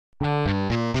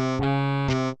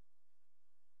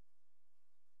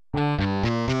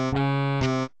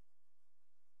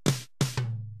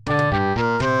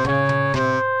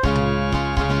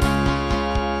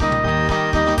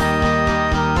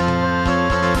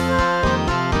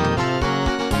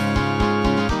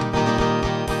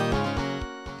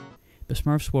The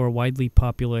Smurfs were a widely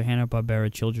popular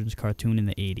Hanna-Barbera children's cartoon in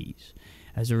the 80s.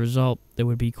 As a result, there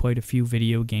would be quite a few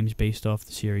video games based off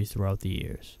the series throughout the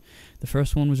years. The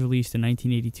first one was released in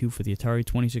 1982 for the Atari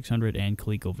 2600 and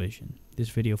ColecoVision. This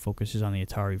video focuses on the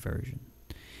Atari version.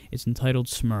 It's entitled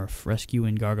Smurf, Rescue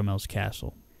in Gargamel's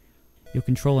Castle. You'll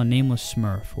control a nameless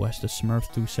Smurf who has to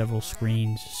smurf through several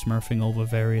screens, smurfing over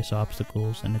various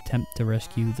obstacles, and attempt to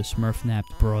rescue the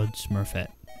smurf-napped broad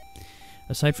Smurfette.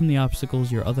 Aside from the obstacles,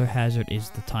 your other hazard is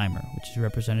the timer, which is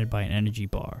represented by an energy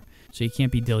bar, so you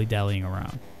can't be dilly-dallying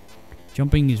around.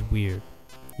 Jumping is weird.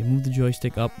 You move the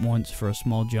joystick up once for a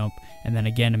small jump, and then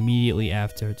again immediately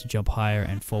after to jump higher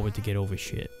and forward to get over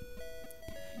shit.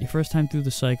 Your first time through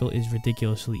the cycle is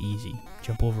ridiculously easy.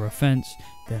 Jump over a fence,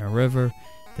 then a river,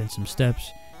 then some steps,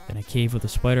 then a cave with a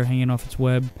spider hanging off its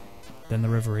web, then the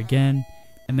river again,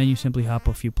 and then you simply hop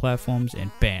a few platforms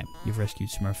and bam, you've rescued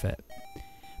Smurfette.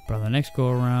 But on the next go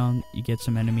around, you get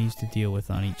some enemies to deal with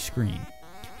on each screen.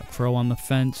 A crow on the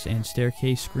fence and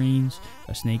staircase screens,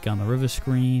 a snake on the river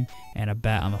screen, and a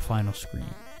bat on the final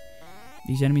screen.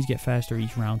 These enemies get faster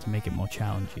each round to make it more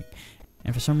challenging,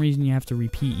 and for some reason you have to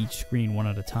repeat each screen one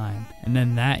at a time, and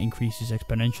then that increases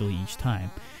exponentially each time.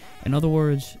 In other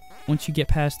words, once you get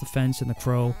past the fence and the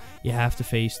crow, you have to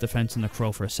face the fence and the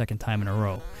crow for a second time in a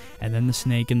row, and then the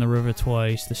snake and the river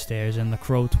twice, the stairs and the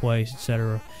crow twice,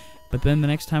 etc. But then the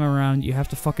next time around, you have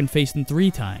to fucking face them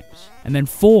 3 times. And then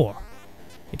 4.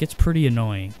 It gets pretty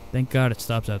annoying. Thank God it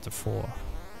stops after 4.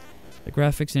 The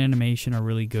graphics and animation are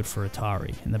really good for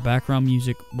Atari, and the background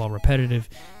music, while repetitive,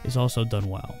 is also done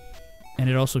well. And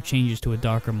it also changes to a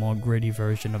darker, more gritty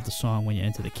version of the song when you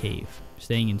enter the cave,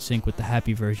 staying in sync with the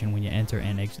happy version when you enter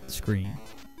and exit the screen.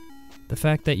 The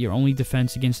fact that your only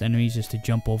defense against enemies is to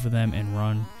jump over them and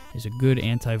run is a good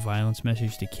anti-violence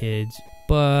message to kids,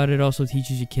 but it also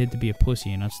teaches your kid to be a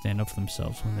pussy and not stand up for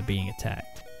themselves when they're being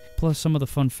attacked. Plus, some of the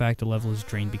fun factor level is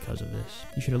drained because of this.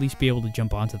 You should at least be able to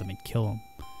jump onto them and kill them.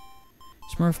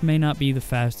 Smurf may not be the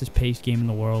fastest paced game in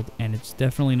the world, and it's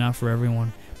definitely not for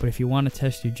everyone, but if you want to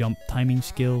test your jump timing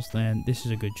skills, then this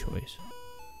is a good choice.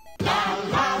 La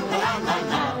la la la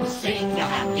la la, sing a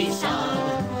happy song.